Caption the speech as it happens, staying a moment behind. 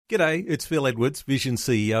G'day, it's Phil Edwards, Vision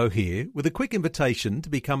CEO here, with a quick invitation to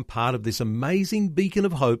become part of this amazing beacon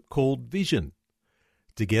of hope called Vision.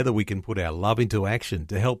 Together we can put our love into action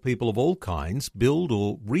to help people of all kinds build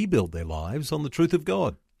or rebuild their lives on the truth of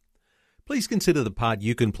God. Please consider the part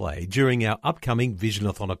you can play during our upcoming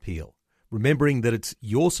Visionathon appeal, remembering that it's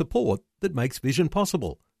your support that makes Vision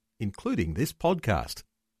possible, including this podcast.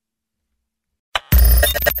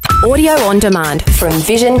 Audio on demand from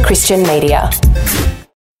Vision Christian Media.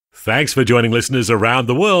 Thanks for joining listeners around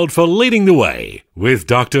the world for Leading the Way with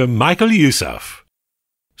Dr. Michael Youssef.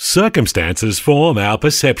 Circumstances form our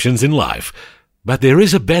perceptions in life, but there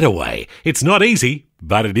is a better way. It's not easy,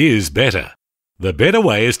 but it is better. The better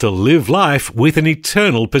way is to live life with an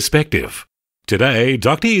eternal perspective. Today,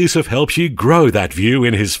 Dr. Youssef helps you grow that view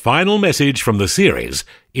in his final message from the series,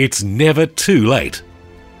 It's Never Too Late.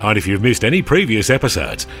 And if you've missed any previous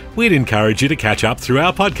episodes, we'd encourage you to catch up through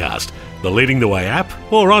our podcast, the Leading the Way app,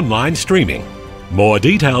 or online streaming. More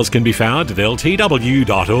details can be found at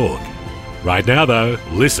ltw.org. Right now, though,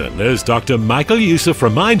 listen as Dr. Michael Youssef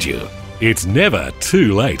reminds you, it's never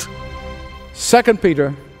too late. 2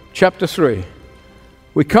 Peter chapter 3.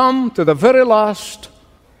 We come to the very last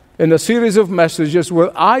in a series of messages where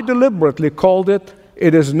I deliberately called it,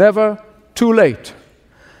 It is Never Too Late.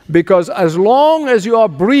 Because as long as you are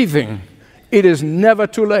breathing, it is never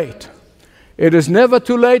too late. It is never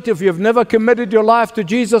too late if you've never committed your life to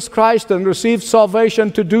Jesus Christ and received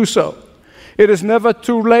salvation to do so. It is never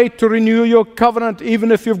too late to renew your covenant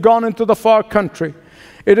even if you've gone into the far country.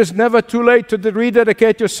 It is never too late to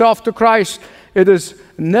rededicate yourself to Christ. It is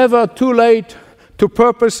never too late to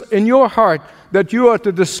purpose in your heart that you are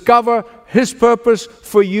to discover His purpose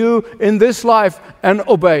for you in this life and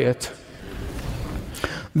obey it.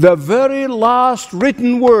 The very last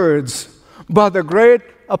written words by the great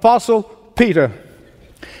apostle Peter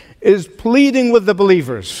is pleading with the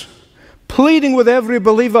believers, pleading with every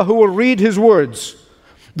believer who will read his words,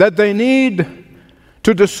 that they need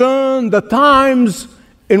to discern the times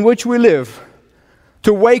in which we live,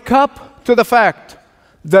 to wake up to the fact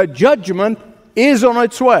that judgment is on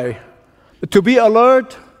its way, to be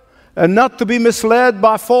alert and not to be misled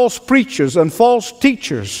by false preachers and false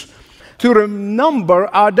teachers, to remember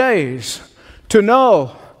our days, to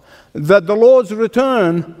know that the Lord's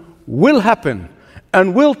return will happen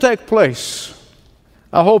and will take place.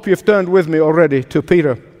 I hope you've turned with me already to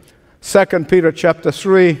Peter. 2 Peter chapter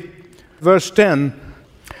 3, verse 10.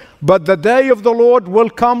 But the day of the Lord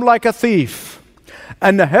will come like a thief,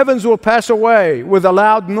 and the heavens will pass away with a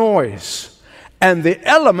loud noise, and the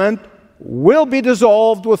element will be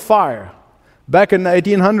dissolved with fire. Back in the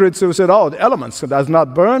 1800s, it said, the elements does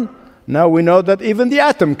not burn. Now we know that even the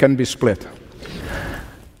atom can be split.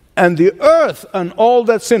 And the earth and all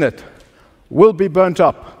that's in it will be burnt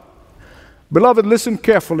up. Beloved, listen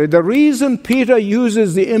carefully. The reason Peter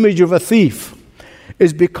uses the image of a thief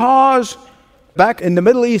is because back in the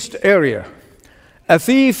Middle East area, a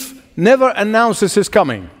thief never announces his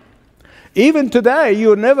coming. Even today,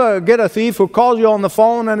 you never get a thief who calls you on the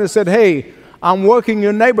phone and has said, hey, I'm working in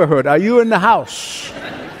your neighborhood. Are you in the house?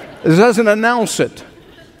 It doesn't announce it.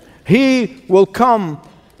 He will come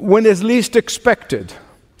when it's least expected.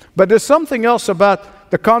 But there's something else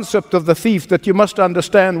about the concept of the thief that you must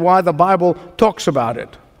understand why the Bible talks about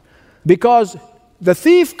it. Because the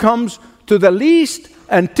thief comes to the least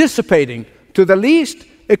anticipating, to the least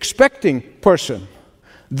expecting person.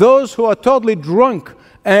 Those who are totally drunk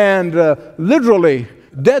and literally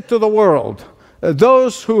dead to the world.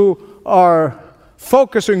 Those who are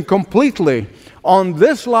focusing completely on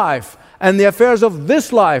this life and the affairs of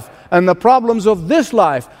this life, and the problems of this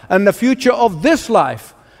life, and the future of this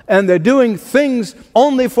life. And they're doing things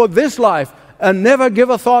only for this life, and never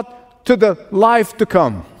give a thought to the life to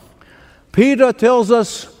come. Peter tells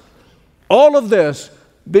us all of this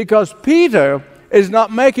because Peter is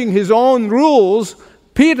not making his own rules.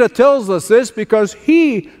 Peter tells us this because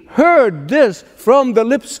he heard this from the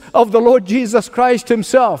lips of the Lord Jesus Christ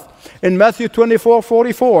Himself. In Matthew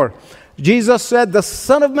 24:44, Jesus said, the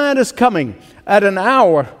Son of Man is coming at an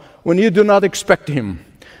hour when you do not expect Him.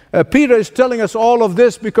 Peter is telling us all of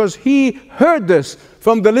this because he heard this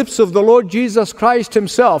from the lips of the Lord Jesus Christ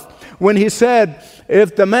Himself when He said,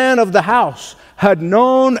 if the man of the house had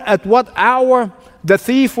known at what hour the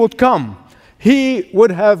thief would come, he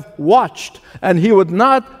would have watched and he would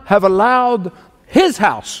not have allowed his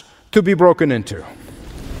house to be broken into.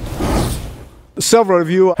 Several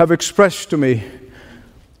of you have expressed to me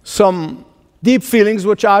some deep feelings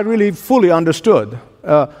which I really fully understood.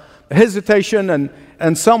 Hesitation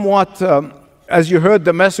and somewhat, as you heard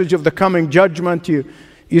the message of the coming judgment,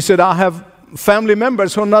 you said, I have family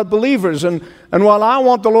members who are not believers. And while I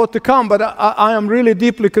want the Lord to come, but I am really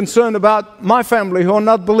deeply concerned about my family who are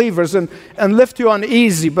not believers and lift you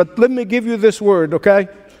uneasy. But let me give you this word, okay?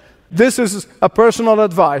 This is a personal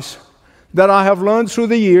advice that I have learned through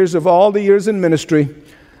the years of all the years in ministry,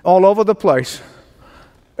 all over the place.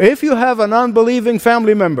 If you have an unbelieving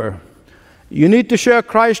family member, you need to share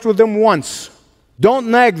Christ with them once. Don't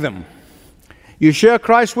nag them. You share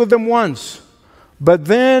Christ with them once. But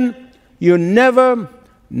then you never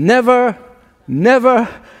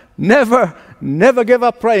give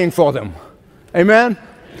up praying for them. Amen?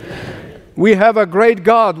 We have a great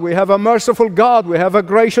God. We have a merciful God. We have a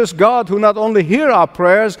gracious God who not only hears our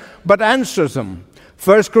prayers, but answers them.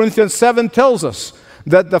 1 Corinthians 7 tells us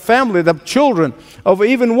that the family, the children of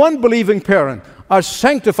even one believing parent are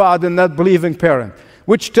sanctified in that believing parent,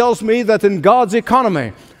 which tells me that in God's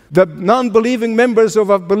economy, the non-believing members of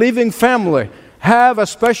a believing family have a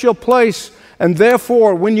special place. And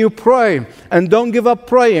therefore, when you pray and don't give up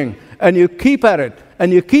praying, and you keep at it,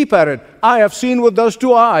 and you keep at it, I have seen with those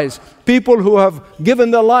two eyes people who have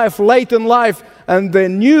given their life late in life, and they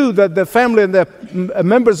knew that the family and the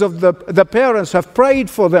members of the parents have prayed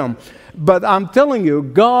for them. But I'm telling you,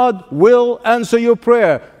 God will answer your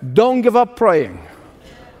prayer. Don't give up praying.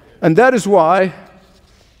 And that is why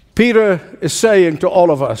Peter is saying to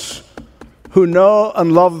all of us who know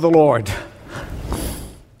and love the Lord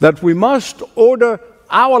that we must order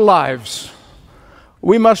our lives.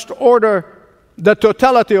 We must order the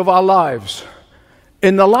totality of our lives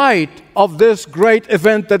in the light of this great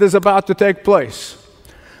event that is about to take place.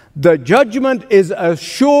 The judgment is as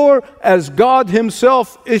sure as God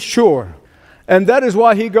Himself is sure. And that is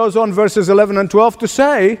why he goes on verses 11 and 12 to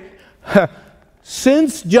say,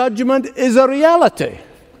 since judgment is a reality,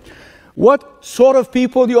 what sort of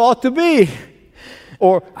people you ought to be?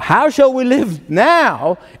 Or how shall we live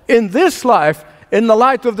now in this life in the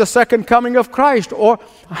light of the second coming of Christ? Or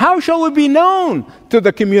how shall we be known to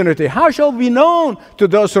the community? How shall we be known to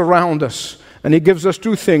those around us? And he gives us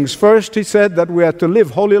two things. First, he said that we are to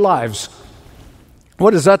live holy lives.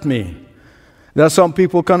 What does that mean? There are some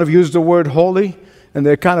people kind of use the word holy, and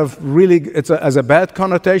they kind of really, as a bad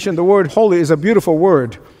connotation. The word holy is a beautiful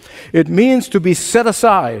word. It means to be set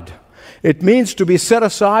aside. It means to be set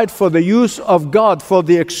aside for the use of God, for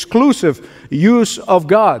the exclusive use of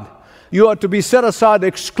God. You are to be set aside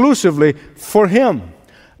exclusively for Him.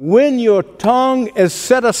 When your tongue is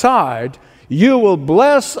set aside, you will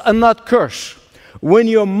bless and not curse. When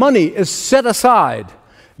your money is set aside,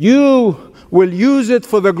 you will use it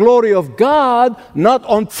for the glory of God, not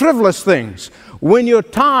on frivolous things. When your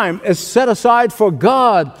time is set aside for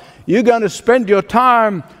God, you're going to spend your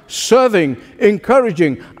time serving,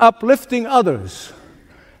 encouraging, uplifting others,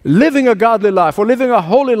 living a godly life or living a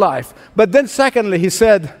holy life. But then secondly, he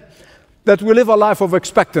said that we live a life of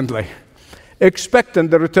expectantly,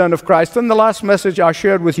 expectant the return of Christ. In the last message I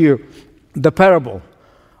shared with you, the parable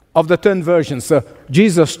of the 10 virgins,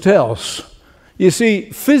 Jesus tells. You see,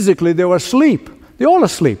 physically they were asleep. They're all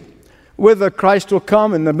asleep. Whether Christ will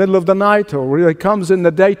come in the middle of the night or whether He comes in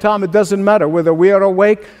the daytime, it doesn't matter. Whether we are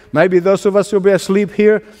awake, maybe those of us will be asleep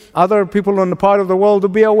here, other people in the part of the world will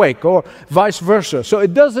be awake, or vice versa. So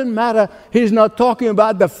it doesn't matter. He's not talking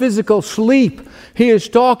about the physical sleep. He is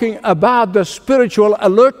talking about the spiritual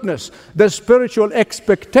alertness, the spiritual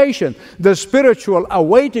expectation, the spiritual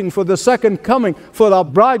awaiting for the second coming, for the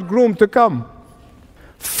bridegroom to come.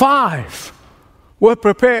 5 were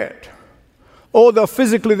prepared. Although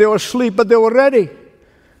physically they were asleep, but they were ready.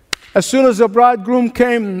 As soon as the bridegroom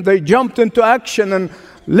came, they jumped into action and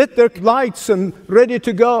lit their lights and ready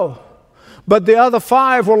to go. But the other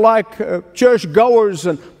 5 were like church goers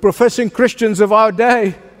and professing Christians of our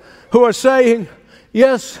day who are saying,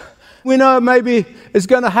 yes, we know maybe it's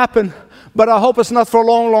going to happen, but I hope it's not for a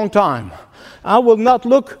long, long time. I will not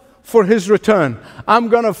look for His return. I'm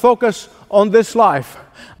going to focus on this life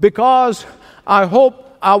because I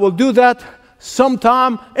hope I will do that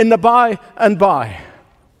sometime in the by and by.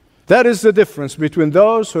 That is the difference between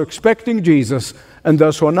those who are expecting Jesus and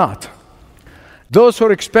those who are not. Those who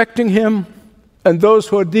are expecting Him and those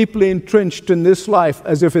who are deeply entrenched in this life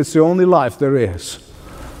as if it's the only life there is.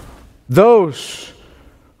 Those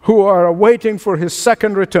who are awaiting for His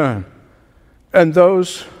second return and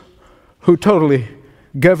those who totally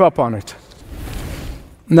gave up on it.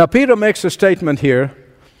 Now Peter makes a statement here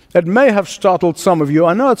that may have startled some of you.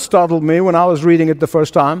 I know it startled me when I was reading it the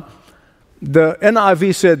first time. The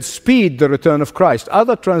NIV said, speed the return of Christ.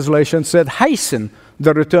 Other translations said, hasten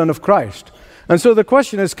the return of Christ. And so the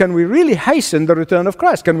question is, can we really hasten the return of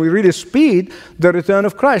Christ? Can we really speed the return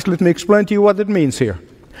of Christ? Let me explain to you what it means here.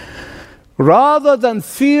 Rather than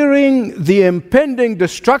fearing the impending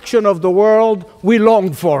destruction of the world, we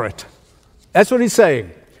long for it. That's what he's saying.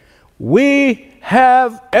 We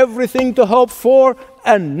have everything to hope for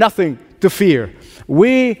and nothing to fear.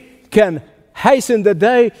 We can hasten the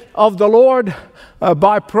day of the Lord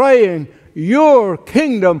by praying, "Your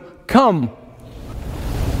kingdom come."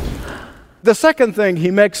 The second thing he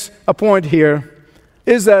makes a point here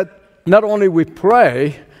is that not only we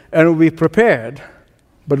pray and we prepared,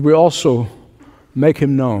 but we also make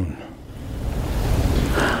him known.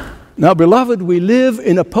 Now, beloved, we live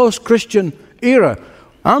in a post-Christian era.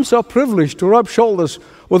 I'm so privileged to rub shoulders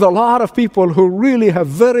with a lot of people who really have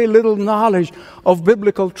very little knowledge of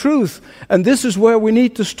biblical truth. And this is where we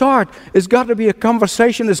need to start. It's got to be a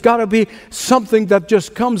conversation. It's got to be something that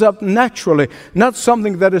just comes up naturally, not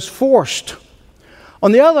something that is forced.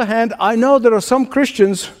 On the other hand, I know there are some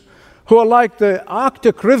Christians who are like the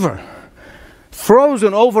Arctic River,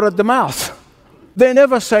 frozen over at the mouth. They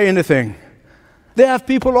never say anything. They have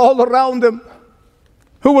people all around them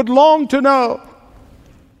who would long to know,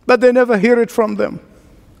 but they never hear it from them.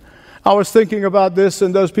 I was thinking about this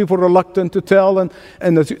and those people reluctant to tell and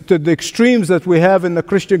the extremes that we have in the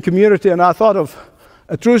Christian community, and I thought of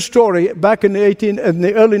a true story back in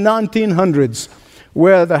the early 1900s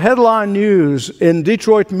where the headline news in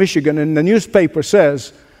Detroit, Michigan in the newspaper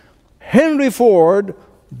says, "Henry Ford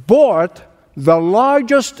bought the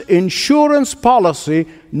largest insurance policy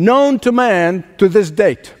known to man to this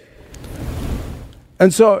date."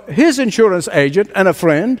 And so his insurance agent and a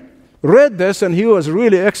friend read this, and he was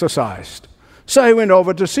really exercised. So he went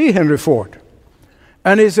over to see Henry Ford.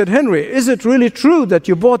 And he said, "Henry, is it really true that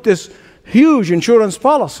you bought this huge insurance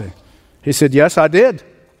policy?" He said, "Yes, I did."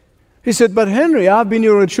 He said, "But Henry, I've been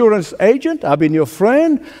your insurance agent. I've been your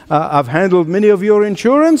friend. I've handled many of your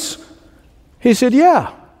insurance." He said, "Yeah,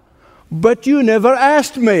 but you never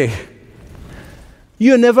asked me.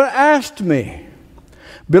 You never asked me."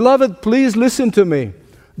 Beloved, please listen to me.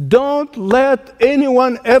 Don't let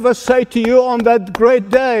anyone ever say to you on that great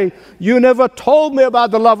day, "You never told me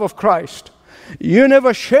about the love of Christ. You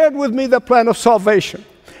never shared with me the plan of salvation.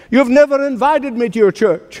 You've never invited me to your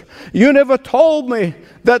church. You never told me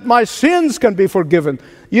that my sins can be forgiven.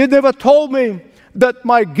 You never told me that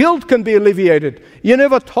my guilt can be alleviated. You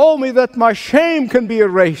never told me that my shame can be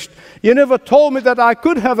erased. You never told me that I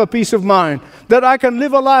could have a peace of mind, that I can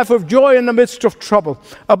live a life of joy in the midst of trouble.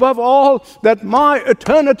 Above all, that my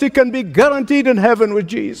eternity can be guaranteed in heaven with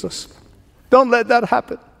Jesus." Don't let that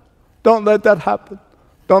happen. Don't let that happen.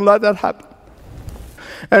 Don't let that happen.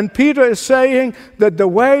 And Peter is saying that the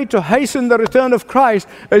way to hasten the return of Christ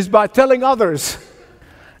is by telling others.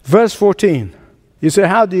 Verse 14. You say,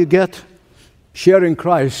 how do you get sharing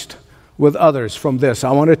Christ with others from this?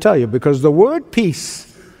 I want to tell you, because the word peace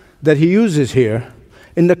that he uses here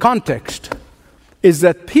in the context is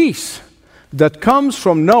that peace that comes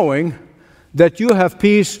from knowing that you have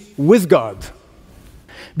peace with God.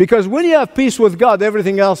 Because when you have peace with God,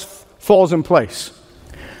 everything else falls in place.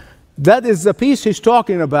 That is the peace he's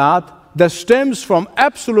talking about that stems from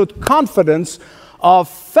absolute confidence of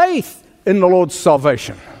faith in the Lord's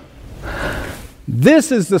salvation.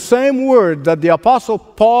 This is the same word that the Apostle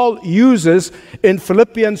Paul uses in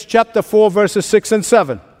Philippians chapter 4, verses 6 and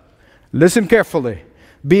 7. Listen carefully.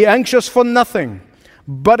 Be anxious for nothing,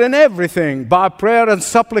 but in everything, by prayer and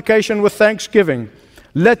supplication with thanksgiving,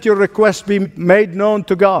 let your requests be made known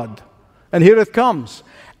to God. And here it comes.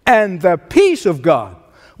 And the peace of God,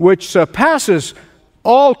 which surpasses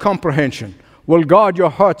all comprehension, will guard your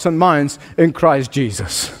hearts and minds in Christ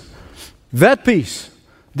Jesus. That peace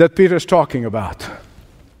that Peter's talking about,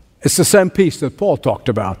 it's the same peace that Paul talked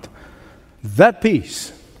about. That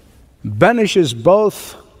peace banishes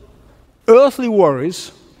both earthly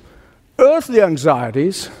worries, earthly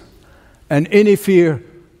anxieties, and any fear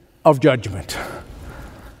of judgment.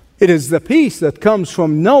 It is the peace that comes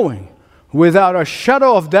from knowing without a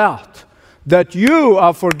shadow of doubt that you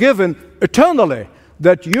are forgiven eternally,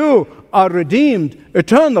 that you are redeemed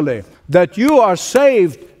eternally, that you are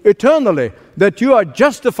saved eternally, that you are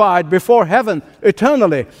justified before heaven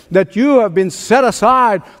eternally, that you have been set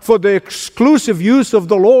aside for the exclusive use of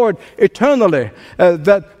the Lord eternally,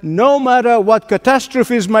 that no matter what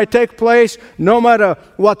catastrophes may take place, no matter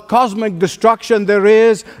what cosmic destruction there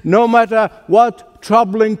is, no matter what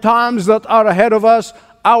troubling times that are ahead of us,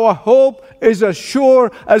 our hope is as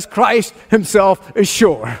sure as Christ himself is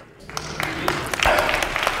sure.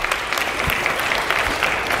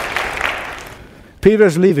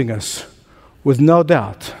 Peter's leaving us with no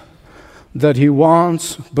doubt that he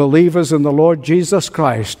wants believers in the Lord Jesus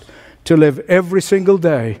Christ to live every single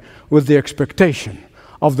day with the expectation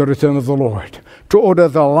of the return of the Lord, to order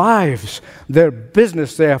their lives, their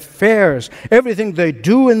business, their affairs, everything they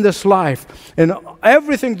do in this life, and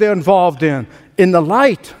everything they're involved in the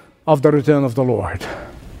light of the return of the Lord.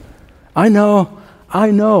 I know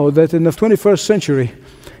that in the 21st century,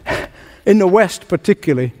 in the West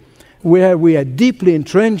particularly, where we are deeply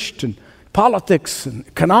entrenched in politics and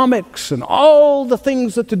economics and all the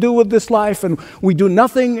things that to do with this life, and we do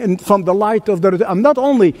nothing from the light of the... Not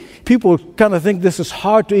only people kind of think this is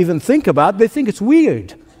hard to even think about, they think it's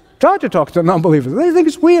weird. Try to talk to non-believers. They think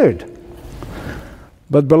it's weird.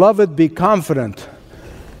 But beloved, be confident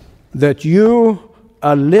that you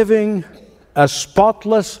are living a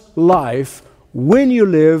spotless life when you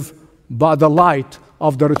live by the light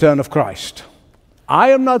of the return of Christ.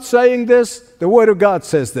 I am not saying this. The Word of God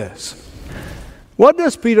says this. What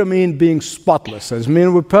does Peter mean being spotless? Does it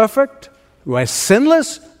mean we're perfect? We're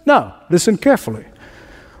sinless? No. Listen carefully.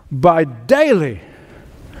 By daily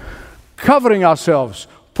covering ourselves,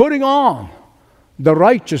 putting on the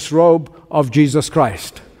righteous robe of Jesus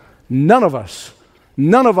Christ. None of us,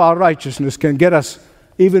 none of our righteousness can get us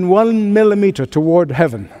even 1 millimeter toward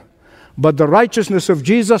heaven. But the righteousness of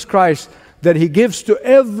Jesus Christ that He gives to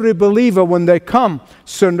every believer when they come,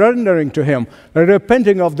 surrendering to Him,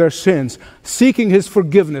 repenting of their sins, seeking His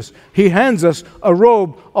forgiveness, He hands us a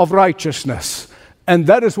robe of righteousness. And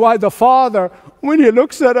that is why the Father, when He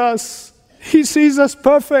looks at us, He sees us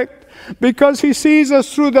perfect, because He sees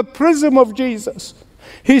us through the prism of Jesus.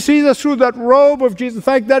 He sees us through that robe of Jesus. In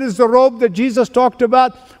fact, that is the robe that Jesus talked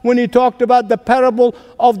about when He talked about the parable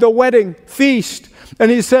of the wedding feast. And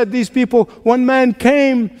He said, these people, one man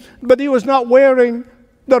came, but he was not wearing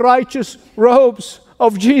the righteous robes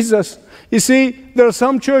of Jesus. You see, there are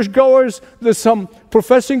some churchgoers, there's some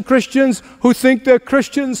professing Christians who think they're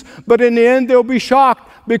Christians, but in the end they'll be shocked,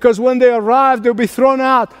 because when they arrive, they'll be thrown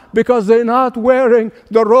out because they're not wearing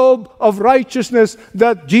the robe of righteousness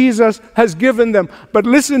that Jesus has given them. But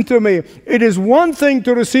listen to me. It is one thing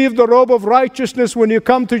to receive the robe of righteousness when you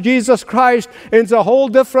come to Jesus Christ. It's a whole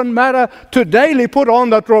different matter to daily put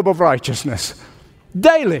on that robe of righteousness.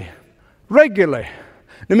 Daily, regularly.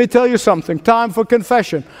 Let me tell you something. Time for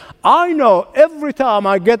confession. I know every time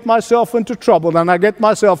I get myself into trouble, and I get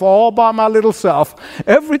myself all by my little self,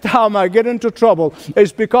 every time I get into trouble,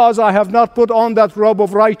 it's because I have not put on that robe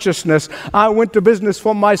of righteousness. I went to business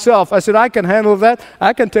for myself. I said, I can handle that.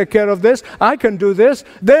 I can take care of this. I can do this.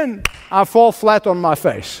 Then I fall flat on my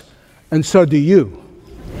face. And so do you.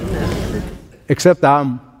 Except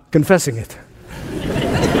I'm confessing it.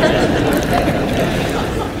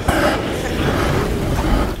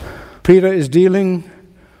 Peter is dealing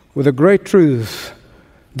with a great truth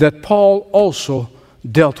that Paul also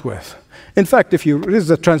dealt with. In fact, if you read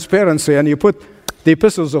the transparency and you put the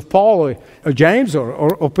epistles of Paul or James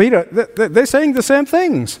or Peter, they're saying the same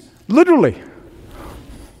things, literally.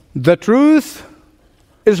 The truth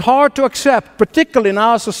is hard to accept, particularly in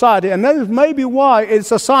our society, and that is maybe why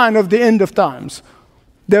it's a sign of the end of times.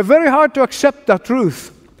 They're very hard to accept the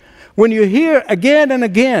truth. When you hear again and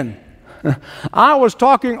again, I was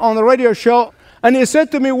talking on the radio show, and he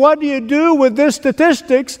said to me, what do you do with these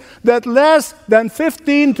statistics that less than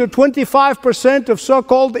 15 to 25% of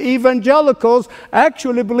so-called evangelicals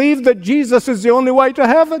actually believe that Jesus is the only way to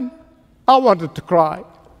heaven? I wanted to cry.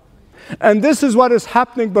 And this is what is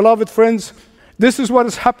happening, beloved friends. This is what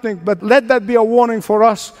is happening, but let that be a warning for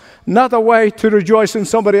us, not a way to rejoice in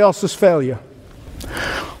somebody else's failure.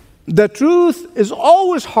 The truth is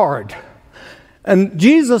always hard. And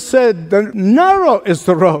Jesus said, the narrow is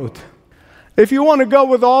the road. If you want to go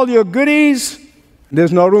with all your goodies,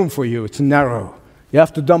 there's no room for you. It's narrow. You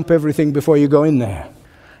have to dump everything before you go in there.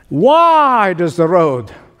 Wide is the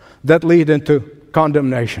road that leads into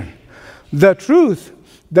condemnation. The truth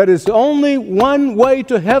that is only one way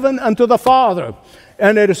to heaven and to the Father,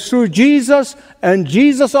 and it is through Jesus and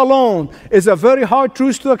Jesus alone, is a very hard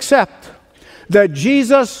truth to accept. That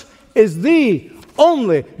Jesus is the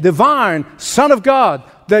only divine Son of God,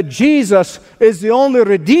 that Jesus is the only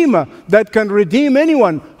Redeemer that can redeem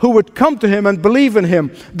anyone who would come to Him and believe in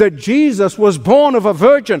Him, that Jesus was born of a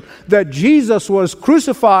virgin, that Jesus was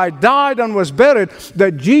crucified, died, and was buried,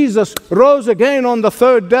 that Jesus rose again on the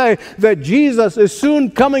third day, that Jesus is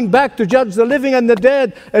soon coming back to judge the living and the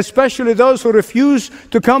dead, especially those who refuse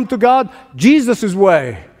to come to God Jesus'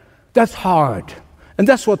 way. That's hard. And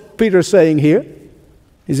that's what Peter's saying here.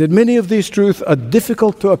 Is that many of these truths are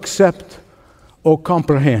difficult to accept or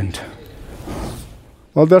comprehend.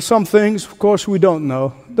 Well, there's some things, of course, we don't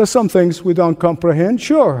know. There's some things we don't comprehend,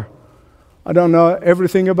 sure. I don't know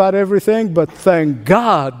everything about everything, but thank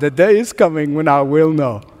God the day is coming when I will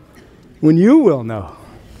know, when you will know.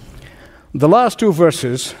 The last two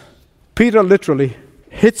verses, Peter literally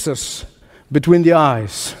hits us between the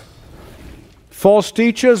eyes. False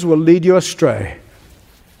teachers will lead you astray.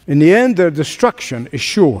 In the end, their destruction is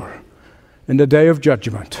sure in the day of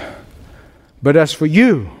judgment. But as for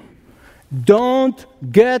you, don't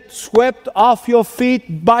get swept off your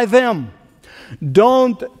feet by them.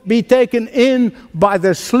 Don't be taken in by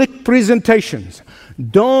their slick presentations.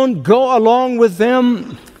 Don't go along with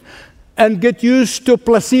them and get used to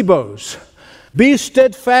placebos. Be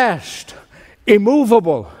steadfast,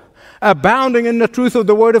 immovable, abounding in the truth of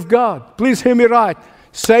the Word of God. Please hear me right.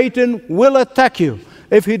 Satan will attack you.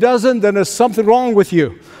 If he doesn't, then there's something wrong with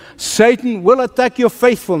you. Satan will attack your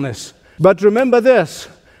faithfulness. But remember this,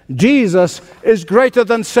 Jesus is greater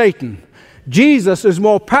than Satan. Jesus is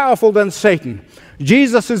more powerful than Satan.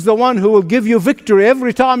 Jesus is the one who will give you victory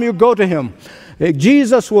every time you go to Him.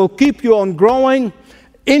 Jesus will keep you on growing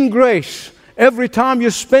in grace every time you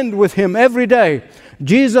spend with Him every day.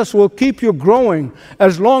 Jesus will keep you growing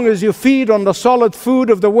as long as you feed on the solid food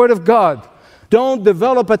of the Word of God. Don't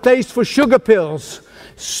develop a taste for sugar pills.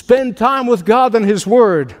 Spend time with God and His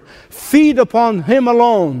Word. Feed upon Him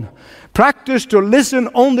alone. Practice to listen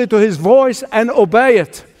only to His voice and obey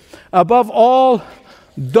it. Above all,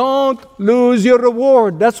 don't lose your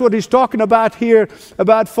reward. That's what he's talking about here,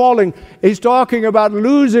 about falling. He's talking about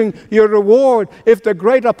losing your reward. If the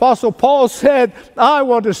great Apostle Paul said, I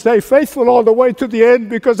want to stay faithful all the way to the end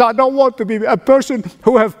because I don't want to be a person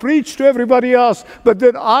who have preached to everybody else, but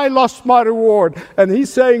then I lost my reward. And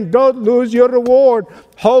he's saying, don't lose your reward.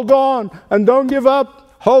 Hold on and don't give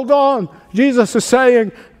up. Hold on. Jesus is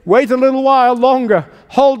saying, wait a little while longer.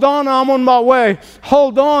 Hold on, I'm on my way.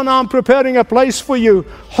 Hold on, I'm preparing a place for you.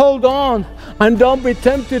 Hold on, and don't be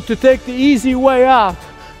tempted to take the easy way out.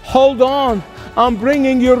 Hold on, I'm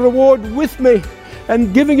bringing your reward with me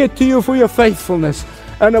and giving it to you for your faithfulness.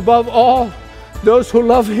 And above all, those who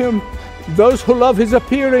love Him, those who love His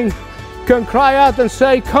appearing, can cry out and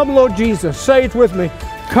say, come Lord Jesus. Say it with me.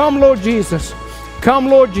 Come Lord Jesus. Come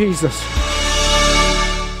Lord Jesus.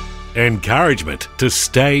 Encouragement to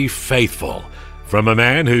stay faithful from a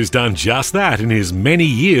man who's done just that in his many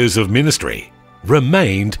years of ministry.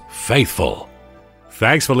 Remained faithful.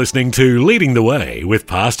 Thanks for listening to Leading the Way with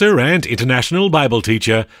pastor and international Bible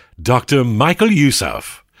teacher Dr. Michael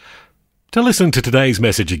Youssef. To listen to today's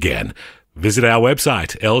message again, visit our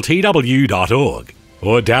website ltw.org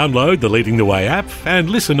or download the Leading the Way app and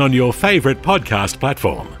listen on your favourite podcast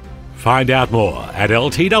platform. Find out more at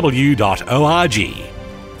ltw.org.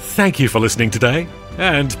 Thank you for listening today,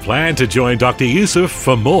 and plan to join Dr. Youssef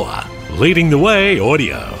for more Leading the Way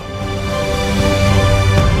audio.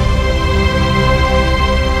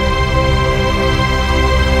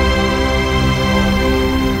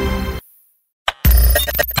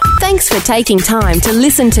 Thanks for taking time to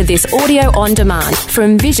listen to this audio on demand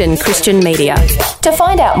from Vision Christian Media. To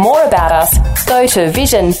find out more about us, go to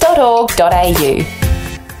vision.org.au.